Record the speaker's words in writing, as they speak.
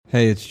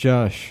Hey, it's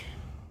Josh.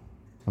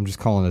 I'm just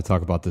calling to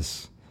talk about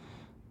this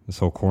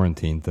whole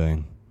quarantine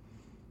thing.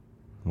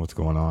 What's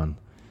going on?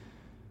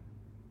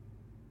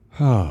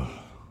 Oh,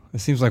 it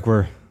seems like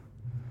we're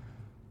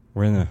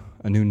in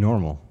a new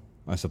normal,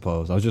 I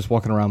suppose. I was just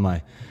walking around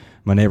my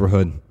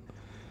neighborhood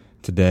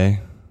today.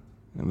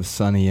 It was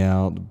sunny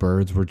out. The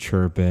birds were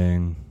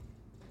chirping.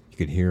 You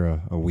could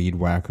hear a weed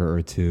whacker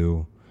or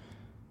two.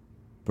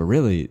 But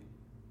really,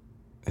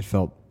 it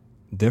felt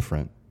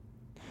different.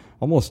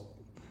 Almost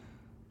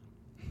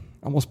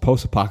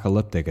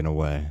post-apocalyptic in a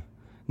way.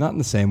 Not in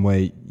the same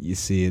way you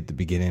see at the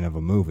beginning of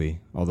a movie,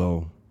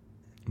 although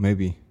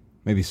maybe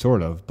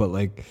sort of, but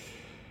like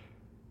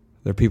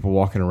there are people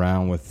walking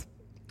around with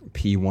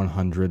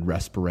P100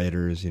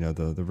 respirators,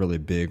 the really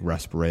big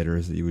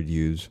respirators that you would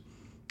use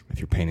if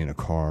you're painting a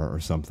car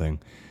or something.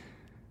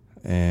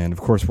 And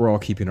of course, we're all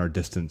keeping our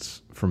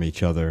distance from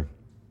each other.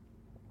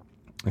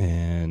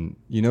 And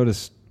you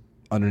notice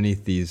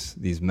underneath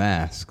these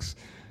masks,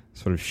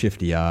 sort of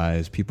shifty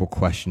eyes, people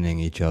questioning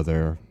each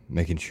other,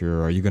 making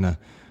sure, are you going to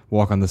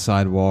walk on the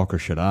sidewalk or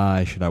should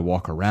I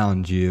walk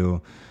around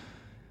you?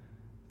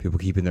 People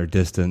keeping their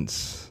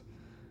distance.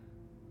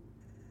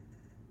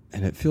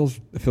 And it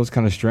feels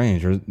kind of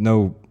strange. There's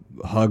no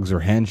hugs or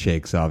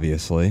handshakes,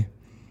 obviously.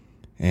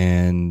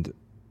 And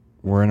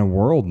we're in a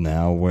world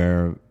now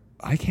where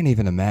I can't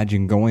even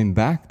imagine going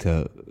back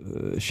to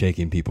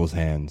shaking people's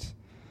hands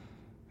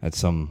at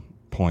some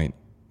point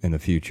in the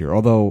future.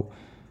 Although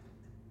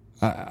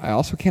I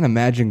also can't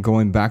imagine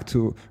going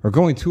to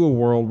a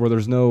world where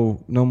there's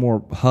no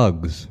more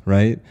hugs,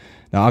 right?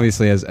 Now,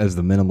 obviously, as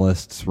the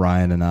minimalists,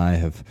 Ryan and I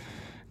have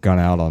gone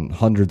out on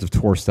hundreds of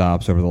tour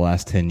stops over the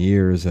last 10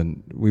 years,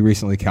 and we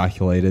recently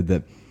calculated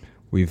that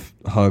we've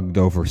hugged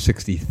over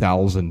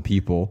 60,000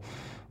 people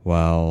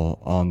while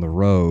on the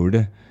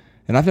road.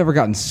 And I've never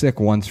gotten sick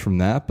once from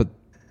that, but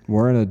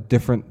we're in a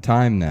different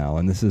time now,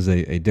 and this is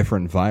a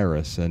different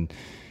virus, and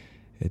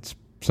it's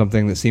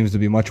something that seems to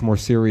be much more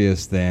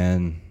serious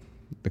than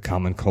the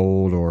common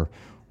cold or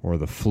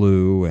the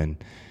flu, and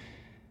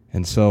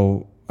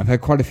so I've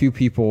had quite a few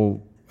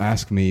people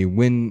ask me,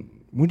 when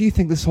do you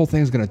think this whole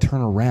thing is going to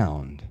turn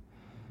around?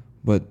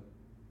 But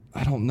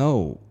I don't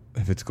know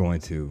if it's going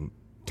to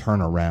turn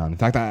around. In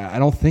fact, I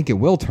don't think it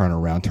will turn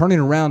around. Turning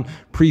around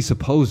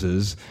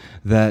presupposes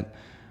that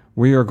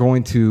we are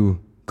going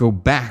to go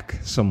back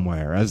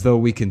somewhere, as though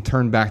we can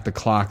turn back the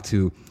clock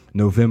to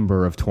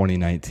November of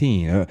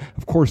 2019.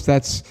 Of course,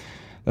 that's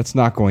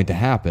not going to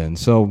happen.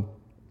 So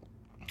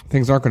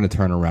things aren't going to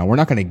turn around. We're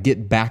not going to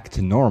get back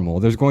to normal.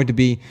 There's going to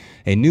be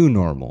a new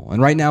normal. And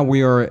right now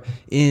we are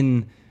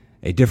in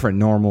a different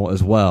normal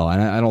as well.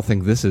 And I don't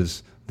think this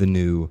is the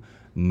new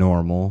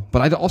normal.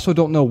 But I also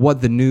don't know what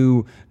the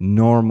new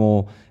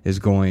normal is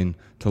going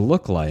to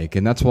look like.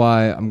 And that's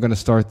why I'm going to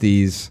start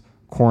these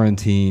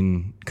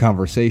quarantine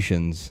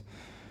conversations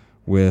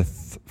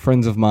with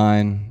friends of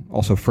mine,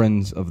 also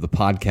friends of the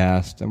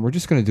podcast. And we're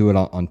just going to do it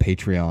on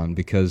Patreon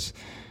because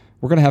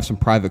we're going to have some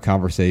private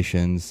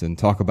conversations and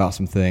talk about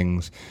some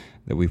things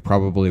that we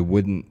probably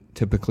wouldn't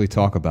typically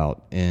talk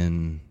about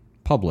in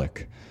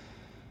public.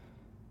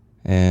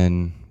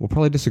 And we'll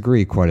probably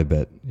disagree quite a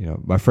bit.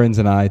 My friends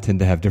and I tend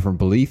to have different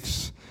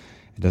beliefs.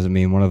 It doesn't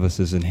mean one of us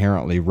is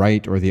inherently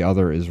right or the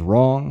other is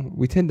wrong.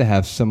 We tend to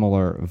have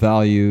similar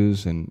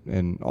values,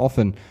 and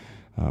often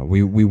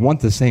we want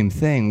the same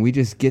thing. We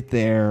just get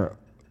there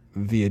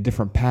via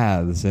different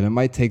paths, and it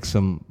might take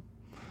some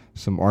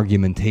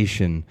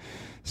argumentation,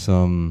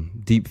 some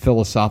deep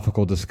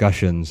philosophical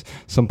discussions,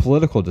 some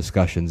political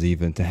discussions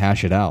even, to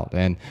hash it out.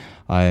 And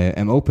I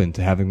am open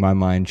to having my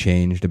mind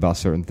changed about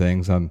certain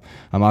things. I'm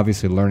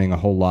obviously learning a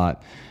whole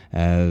lot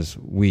as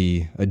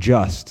we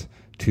adjust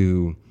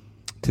to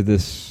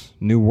this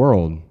new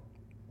world.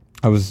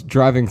 I was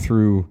driving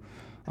through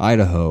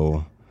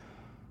Idaho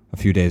a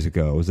few days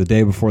ago. It was the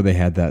day before they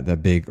had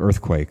that big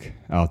earthquake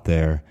out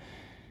there.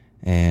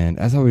 And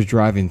as I was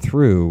driving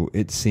through,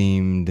 it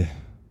seemed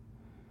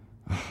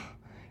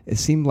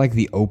like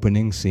the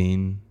opening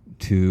scene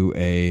to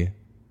a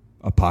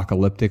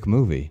apocalyptic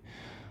movie.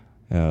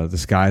 The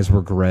skies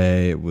were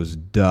gray, it was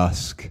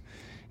dusk,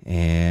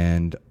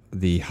 and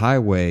the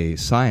highway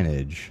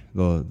signage,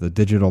 the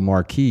digital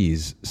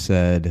marquees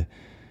said,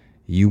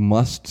 "You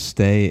must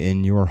stay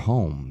in your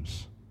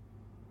homes."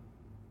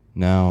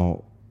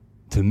 Now,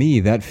 to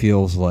me, that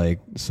feels like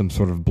some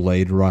sort of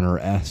Blade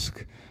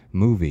Runner-esque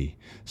movie,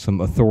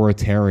 some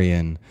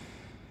authoritarian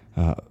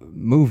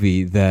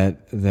movie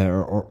that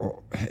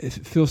it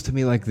feels to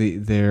me like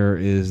there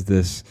is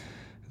this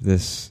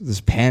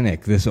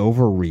panic, this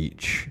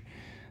overreach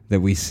that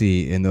we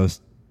see in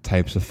those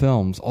types of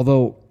films.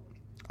 Although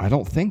I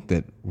don't think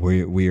that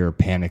we are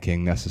panicking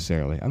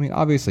necessarily. I mean,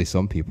 obviously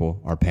some people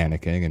are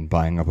panicking and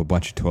buying up a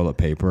bunch of toilet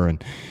paper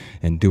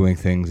and doing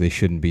things they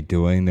shouldn't be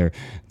doing.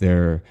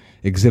 They're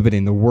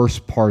exhibiting the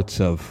worst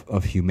parts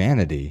of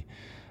humanity.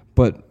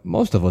 But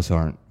most of us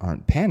aren't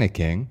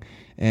panicking,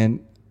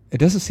 and it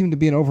doesn't seem to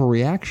be an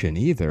overreaction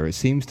either. It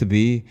seems to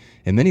be,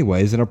 in many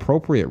ways, an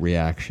appropriate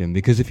reaction,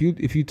 because if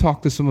you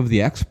talk to some of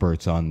the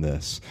experts on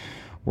this,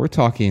 we're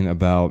talking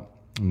about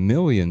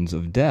millions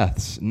of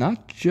deaths, not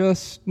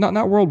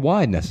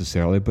worldwide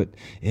necessarily, but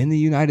in the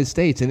United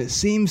States. And it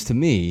seems to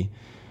me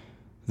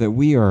that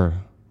we are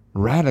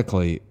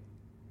radically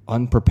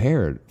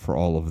unprepared for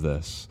all of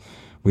this.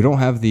 We don't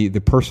have the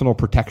personal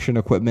protection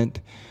equipment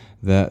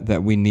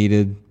that we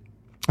needed.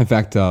 In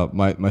fact,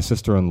 my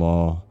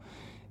sister-in-law,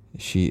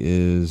 she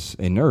is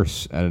a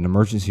nurse at an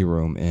emergency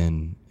room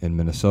in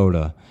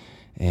Minnesota,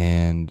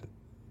 and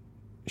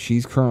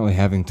she's currently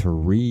having to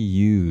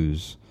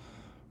reuse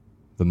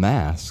the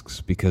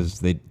masks because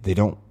they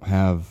don't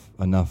have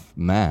enough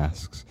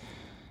masks.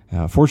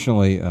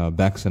 Fortunately,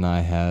 Bex and I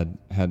had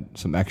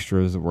some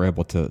extras that we're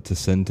able to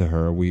send to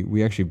her.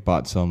 We actually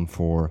bought some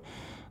for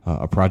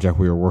a project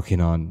we were working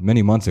on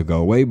many months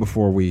ago, way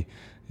before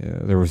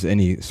there was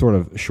any sort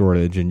of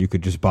shortage, and you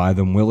could just buy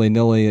them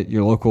willy-nilly at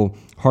your local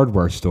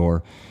hardware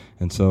store.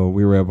 And so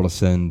we were able to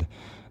send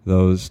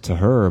those to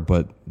her,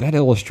 but that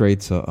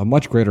illustrates a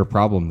much greater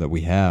problem that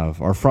we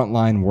have. Our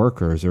frontline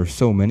workers, there are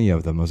so many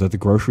of them. I was at the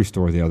grocery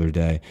store the other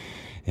day,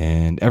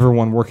 and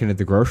everyone working at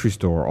the grocery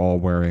store all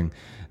wearing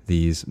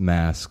these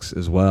masks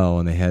as well,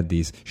 and they had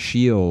these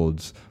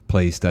shields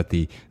placed at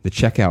the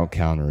checkout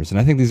counters. And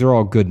I think these are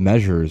all good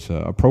measures,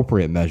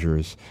 appropriate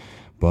measures.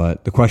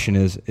 But the question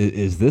is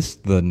this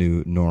the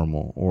new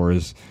normal, or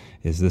is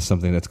this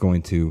something that's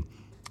going to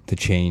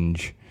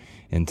change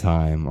in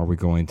time? Are we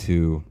going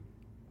to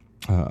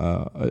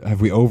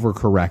have we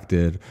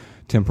overcorrected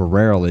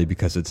temporarily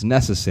because it's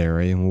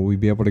necessary, and will we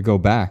be able to go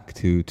back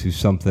to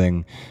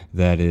something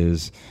that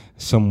is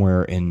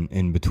somewhere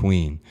in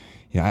between?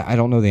 I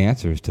don't know the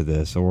answers to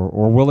this,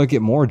 or will it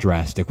get more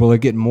drastic? Will it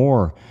get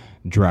more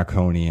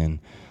draconian?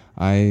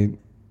 I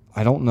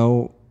don't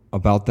know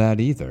about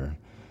that either.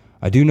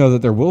 I do know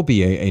that there will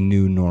be a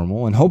new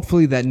normal, and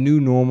hopefully that new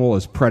normal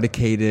is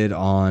predicated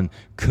on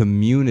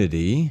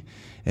community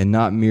and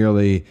not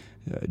merely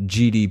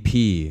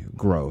GDP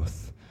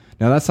growth.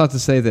 Now, that's not to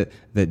say that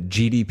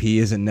GDP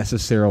isn't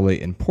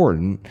necessarily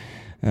important.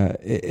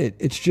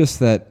 It's just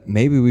that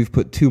maybe we've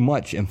put too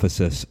much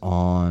emphasis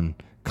on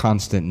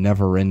constant,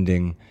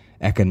 never-ending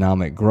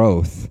economic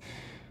growth.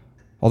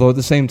 Although at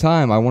the same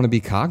time, I want to be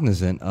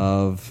cognizant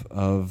of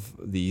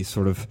the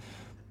sort of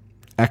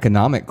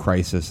economic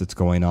crisis that's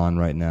going on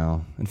right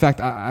now. In fact,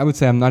 I would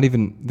say I'm not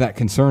even that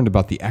concerned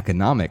about the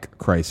economic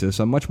crisis.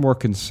 I'm much more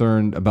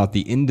concerned about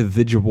the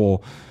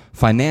individual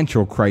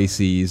financial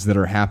crises that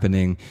are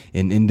happening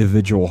in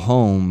individual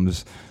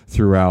homes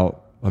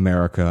throughout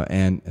America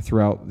and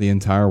throughout the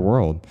entire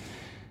world.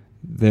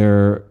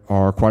 There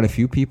are quite a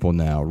few people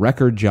now,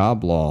 record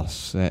job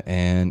loss,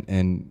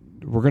 and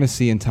we're going to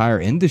see entire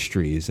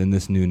industries in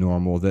this new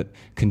normal that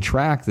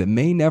contract, that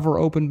may never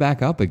open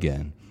back up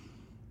again.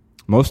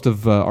 Most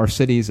of our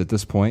cities at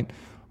this point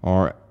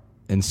are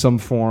in some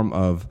form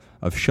of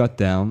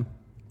shutdown,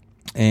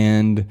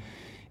 and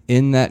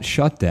in that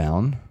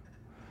shutdown,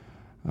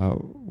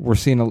 we're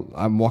seeing,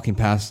 I'm walking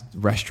past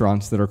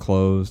restaurants that are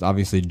closed.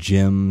 Obviously,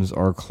 gyms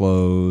are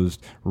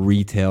closed.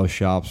 Retail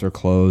shops are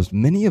closed.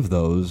 Many of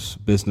those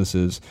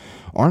businesses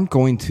aren't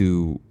going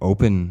to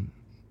open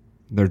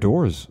their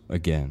doors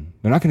again.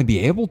 They're not going to be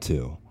able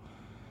to.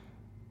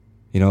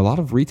 A lot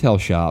of retail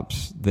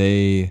shops,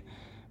 they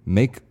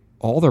make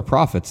all their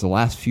profits the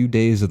last few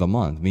days of the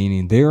month,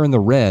 meaning they're in the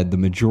red the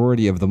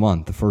majority of the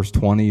month, the first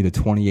 20 to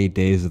 28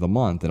 days of the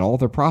month, and all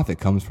their profit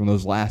comes from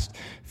those last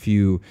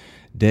few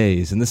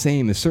days. And the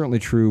same is certainly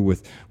true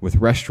with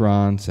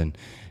restaurants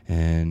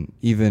and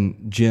even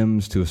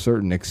gyms to a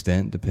certain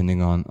extent,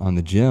 depending on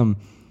the gym.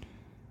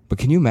 But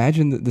can you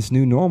imagine that this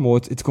new normal,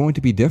 it's going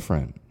to be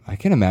different? I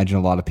can imagine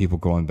a lot of people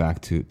going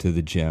back to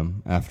the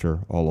gym after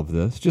all of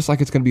this, just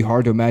like it's going to be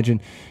hard to imagine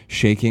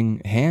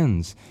shaking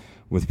hands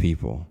with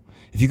people.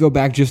 If you go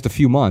back just a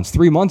few months,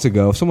 3 months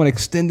ago, if someone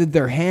extended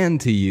their hand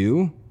to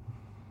you,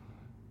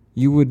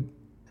 you would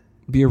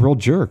be a real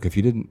jerk if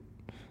you didn't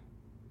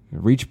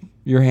reach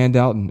your hand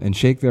out and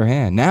shake their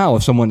hand. Now,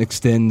 if someone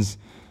extends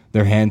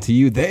their hand to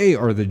you, they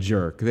are the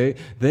jerk.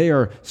 They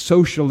are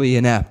socially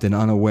inept and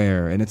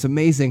unaware. And it's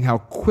amazing how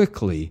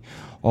quickly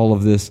all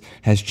of this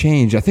has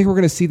changed. I think we're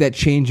going to see that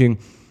changing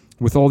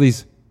with all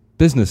these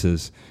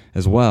businesses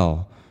as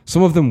well.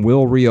 Some of them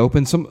will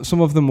reopen.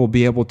 Some of them will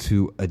be able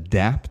to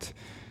adapt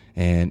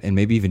and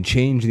maybe even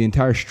change the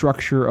entire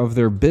structure of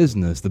their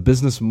business. The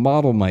business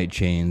model might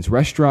change.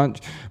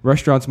 Restaurants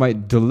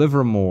might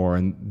deliver more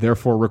and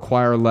therefore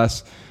require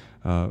less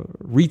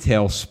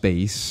retail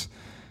space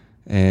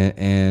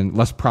and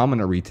less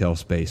prominent retail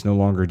space. No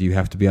longer do you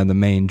have to be on the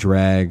main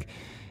drag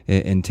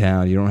in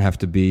town. You don't have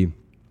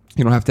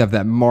to have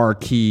that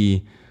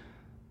marquee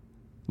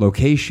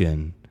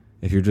location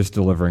if you're just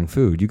delivering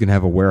food. You can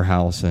have a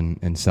warehouse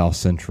in South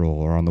Central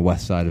or on the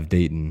west side of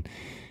Dayton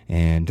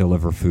and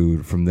deliver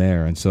food from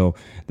there. And so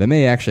that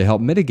may actually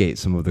help mitigate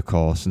some of the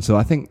costs. And so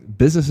I think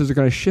businesses are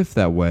going to shift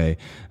that way.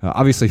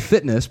 Obviously,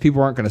 fitness,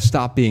 people aren't going to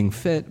stop being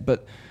fit,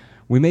 but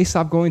we may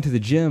stop going to the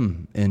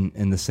gym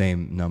in the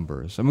same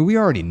numbers. I mean, we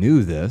already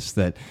knew this,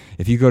 that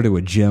if you go to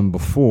a gym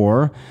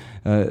before,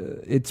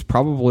 it's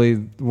probably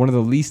one of the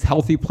least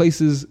healthy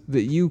places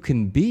that you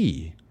can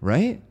be,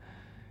 right?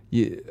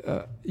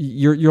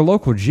 Your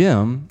local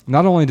gym,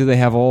 not only do they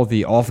have all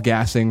the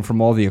off-gassing from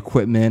all the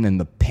equipment and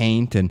the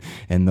paint and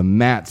the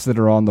mats that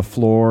are on the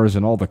floors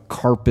and all the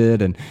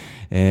carpet and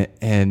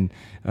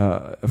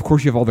of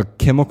course you have all the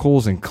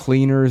chemicals and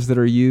cleaners that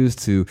are used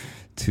to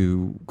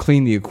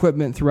clean the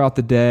equipment throughout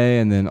the day,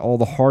 and then all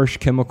the harsh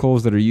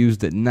chemicals that are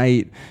used at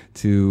night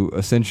to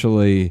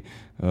essentially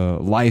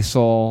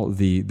Lysol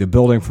the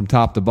building from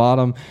top to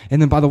bottom.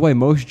 And then, by the way,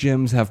 most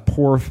gyms have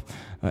poor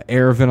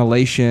air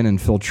ventilation and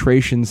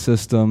filtration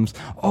systems.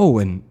 Oh,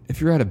 and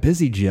if you're at a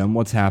busy gym,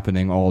 what's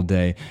happening all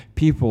day?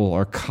 People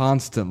are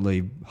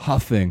constantly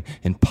huffing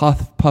and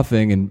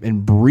puffing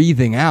and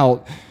breathing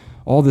out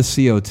all the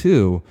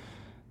CO2.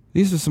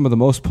 These are some of the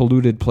most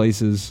polluted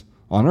places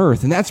on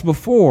Earth, and that's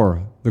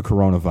before the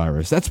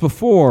coronavirus. That's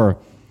before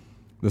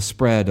the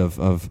spread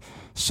of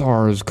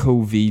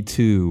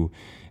SARS-CoV-2.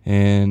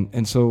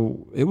 And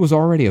so it was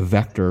already a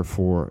vector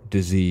for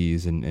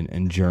disease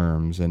and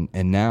germs. And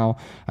now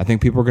I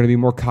think people are going to be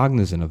more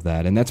cognizant of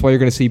that. And that's why you're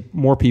going to see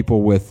more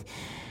people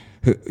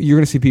you're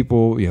going to see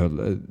people,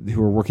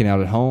 who are working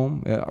out at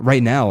home.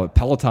 Right now,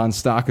 Peloton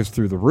stock is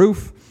through the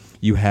roof.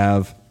 You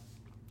have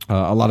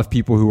a lot of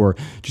people who are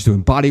just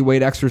doing body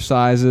weight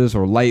exercises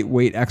or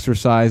lightweight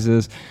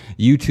exercises.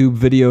 YouTube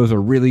videos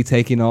are really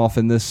taking off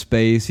in this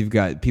space. You've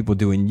got people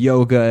doing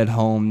yoga at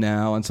home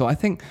now. And so I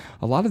think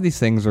a lot of these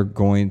things are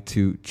going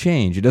to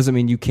change. It doesn't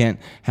mean you can't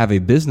have a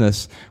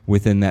business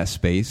within that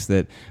space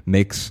that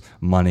makes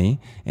money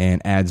and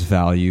adds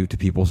value to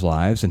people's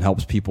lives and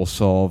helps people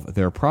solve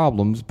their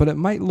problems, but it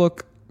might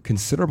look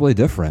considerably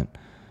different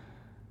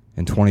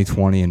in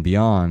 2020 and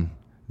beyond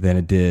than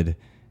it did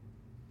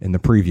in the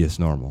previous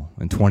normal,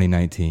 in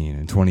 2019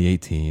 and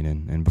 2018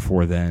 and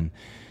before then.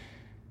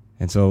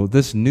 And so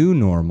this new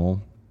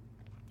normal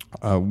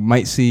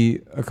might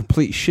see a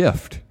complete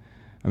shift.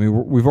 I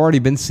mean, we've already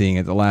been seeing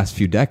it the last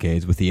few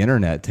decades with the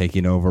internet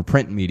taking over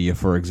print media,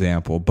 for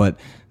example, but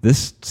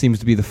this seems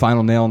to be the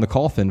final nail in the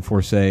coffin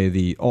for, say,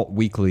 the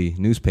alt-weekly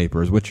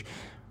newspapers, which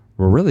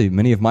were really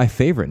many of my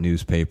favorite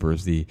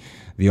newspapers, the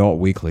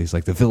alt-weeklies,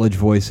 like the Village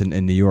Voice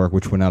in New York,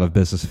 which went out of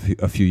business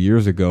a few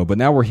years ago. But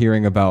now we're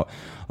hearing about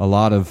a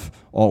lot of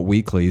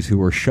alt-weeklies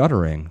who are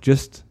shuttering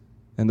just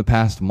in the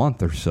past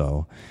month or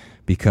so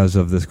because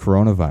of this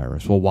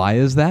coronavirus. Well, why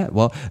is that?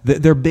 Well,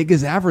 their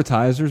biggest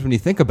advertisers, when you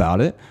think about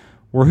it,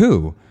 were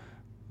who?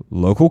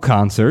 Local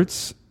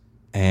concerts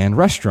and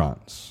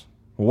restaurants.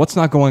 Well, what's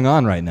not going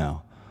on right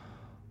now?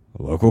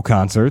 Local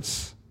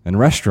concerts and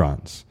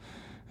restaurants.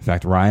 In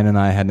fact, Ryan and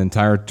I had an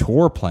entire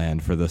tour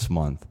planned for this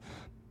month.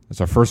 It's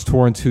our first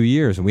tour in 2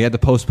 years, and we had to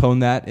postpone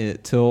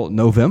that till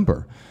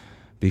November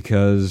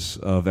because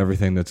of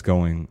everything that's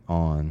going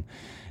on.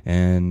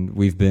 And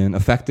we've been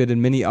affected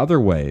in many other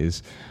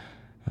ways.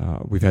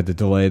 We've had to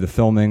delay the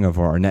filming of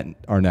our next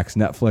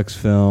Netflix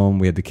film.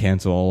 We had to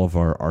cancel all of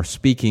our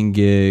speaking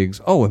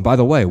gigs. Oh, and by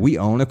the way, we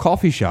own a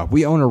coffee shop.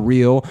 We own a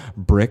real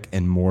brick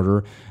and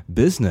mortar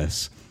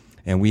business.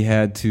 And we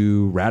had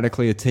to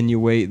radically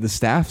attenuate the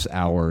staff's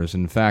hours.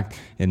 In fact,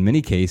 in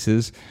many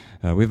cases,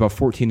 we have about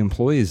 14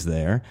 employees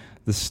there.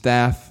 The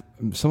staff,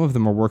 some of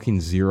them are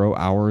working 0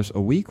 hours a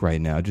week right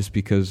now just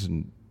because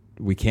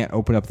we can't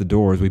open up the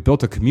doors. We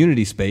built a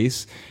community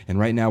space, and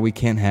right now we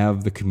can't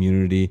have the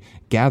community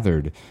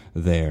gathered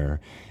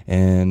there.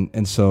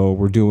 And so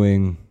we're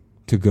doing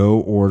to-go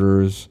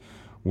orders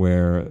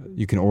where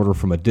you can order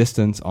from a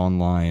distance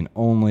online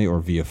only or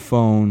via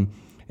phone.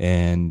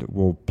 And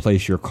we'll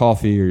place your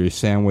coffee or your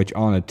sandwich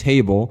on a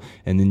table,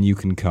 and then you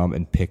can come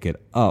and pick it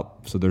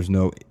up. So there's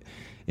no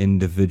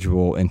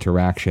individual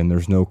interaction.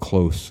 There's no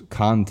close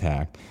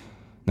contact.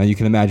 Now, you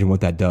can imagine what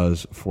that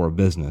does for a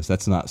business.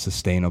 That's not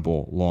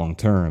sustainable long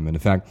term. And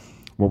in fact,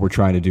 what we're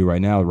trying to do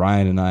right now,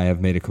 Ryan and I have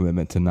made a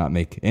commitment to not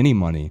make any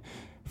money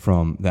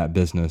from that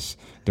business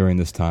during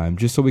this time,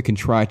 just so we can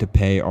try to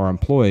pay our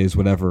employees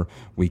whatever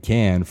we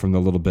can from the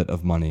little bit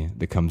of money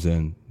that comes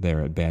in there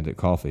at Bandit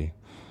Coffee.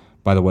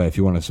 By the way, if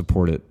you want to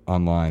support it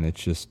online,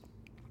 it's just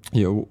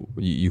you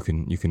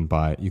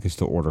can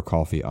still order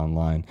coffee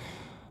online,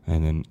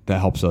 and then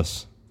that helps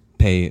us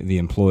pay the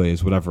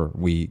employees whatever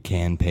we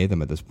can pay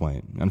them at this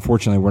point.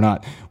 Unfortunately, we're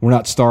not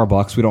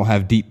Starbucks. We don't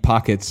have deep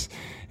pockets,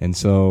 and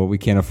so we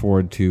can't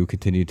afford to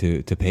continue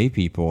to pay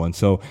people. And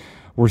so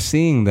we're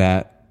seeing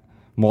that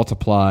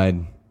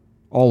multiplied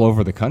all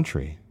over the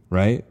country,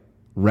 right?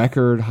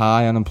 Record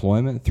high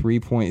unemployment,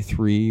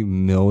 3.3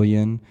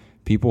 million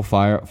people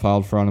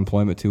filed for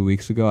unemployment 2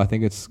 weeks ago. I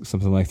think it's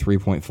something like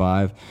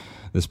 3.5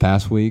 this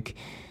past week.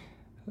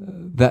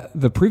 That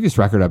the previous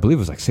record, I believe,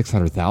 was like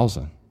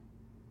 600,000.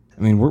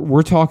 I mean,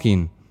 we're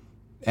talking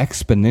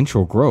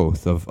exponential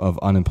growth of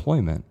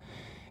unemployment.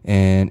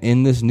 And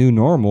in this new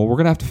normal, we're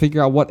going to have to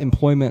figure out what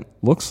employment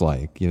looks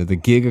like. The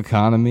gig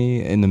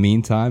economy, in the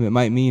meantime, it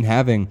might mean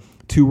having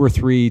 2 or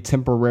 3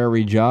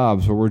 temporary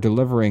jobs where we're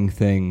delivering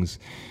things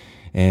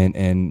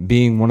and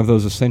being one of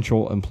those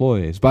essential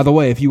employees. By the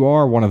way, if you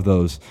are one of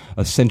those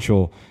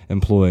essential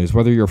employees,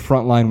 whether you're a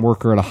frontline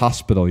worker at a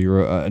hospital,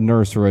 you're a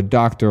nurse or a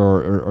doctor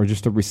or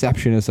just a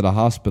receptionist at a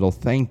hospital,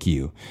 thank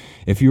you.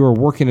 If you are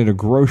working at a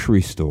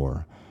grocery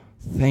store,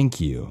 thank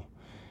you.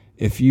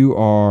 If you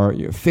are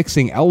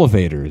fixing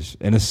elevators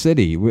in a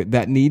city,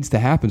 that needs to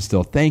happen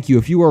still, thank you.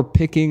 If you are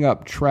picking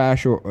up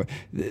trash,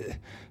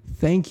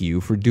 thank you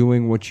for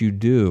doing what you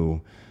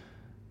do.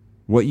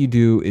 What you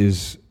do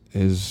is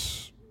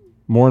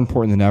more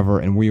important than ever,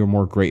 and we are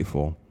more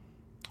grateful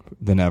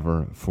than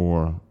ever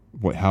for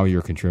how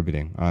you're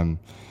contributing.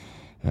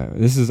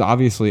 This is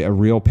obviously a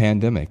real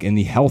pandemic, and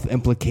the health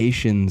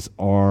implications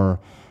are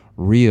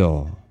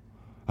real.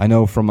 I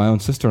know from my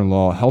own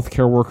sister-in-law,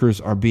 healthcare workers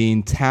are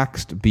being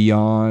taxed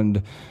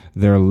beyond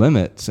their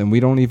limits, and we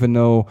don't even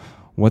know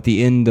what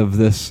the end of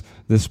this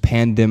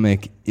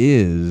pandemic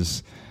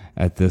is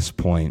at this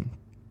point.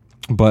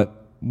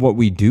 But what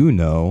we do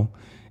know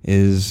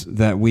is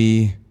that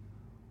we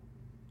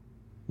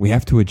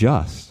have to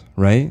adjust,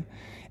 right?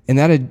 And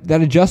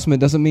that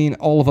adjustment doesn't mean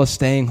all of us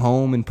staying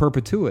home in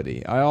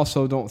perpetuity. I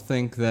also don't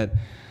think that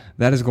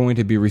is going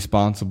to be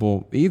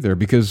responsible either,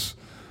 because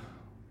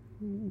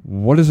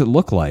what does it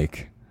look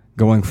like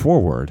going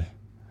forward?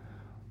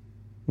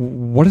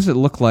 What does it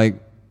look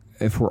like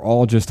if we're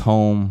all just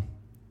home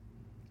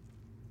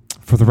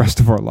for the rest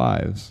of our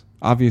lives?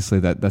 Obviously,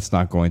 that's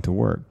not going to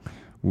work.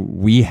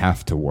 We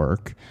have to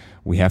work.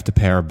 We have to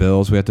pay our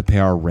bills. We have to pay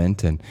our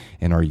rent and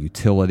our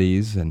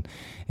utilities, and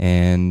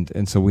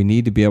so we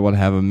need to be able to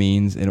have a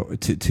means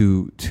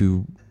to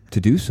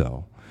do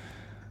so.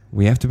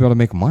 We have to be able to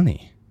make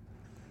money.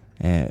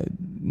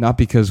 Not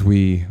because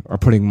we are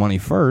putting money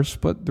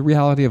first, but the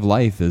reality of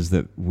life is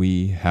that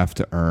we have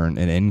to earn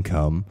an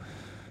income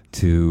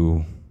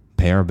to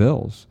pay our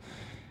bills.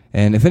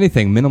 And if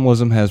anything,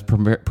 minimalism has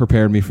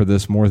prepared me for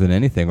this more than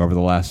anything over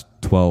the last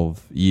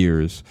 12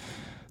 years.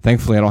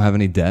 Thankfully, I don't have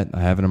any debt.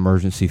 I have an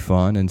emergency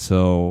fund. And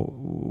so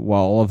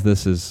while all of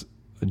this is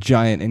a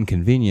giant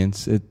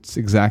inconvenience, it's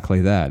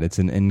exactly that. It's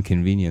an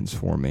inconvenience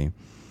for me.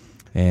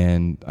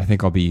 And I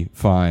think I'll be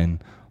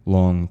fine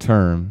long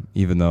term,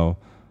 even though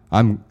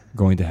I'm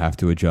going to have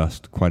to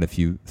adjust quite a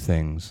few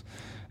things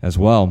as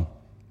well.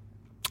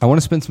 I want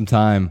to spend some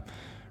time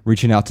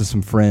reaching out to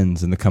some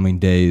friends in the coming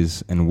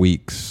days and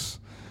weeks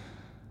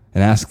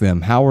and ask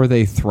them, how are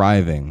they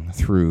thriving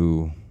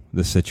through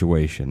the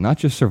situation? Not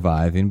just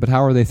surviving, but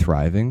how are they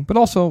thriving? But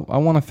also, I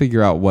want to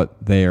figure out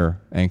what they're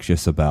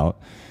anxious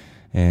about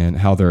and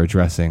how they're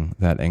addressing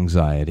that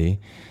anxiety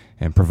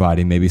and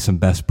providing maybe some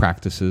best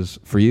practices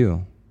for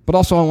you. But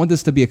also, I want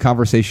this to be a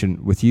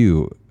conversation with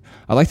you.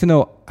 I'd like to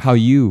know how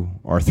you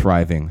are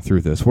thriving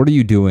through this. What are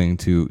you doing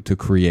to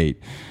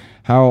create?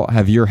 How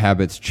have your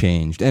habits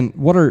changed? And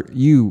what are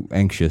you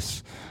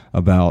anxious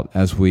about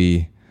as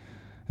we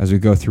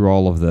go through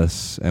all of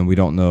this and we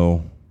don't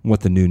know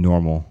what the new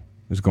normal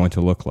is going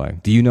to look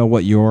like? Do you know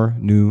what your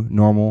new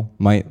normal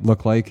might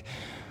look like?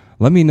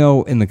 Let me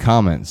know in the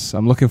comments.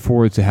 I'm looking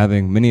forward to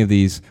having many of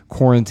these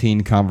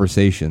quarantine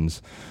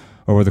conversations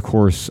over the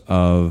course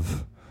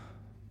of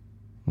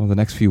the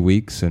next few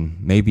weeks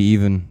and maybe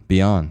even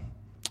beyond.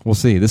 We'll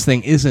see. This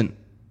thing isn't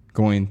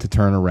going to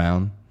turn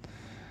around,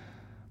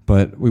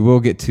 but we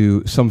will get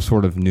to some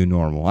sort of new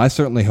normal. I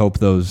certainly hope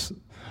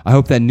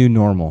that new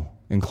normal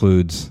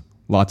includes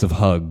lots of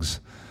hugs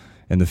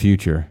in the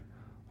future,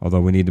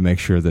 although we need to make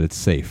sure that it's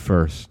safe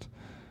first.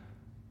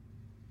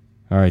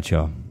 All right,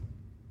 y'all.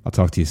 I'll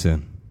talk to you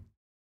soon.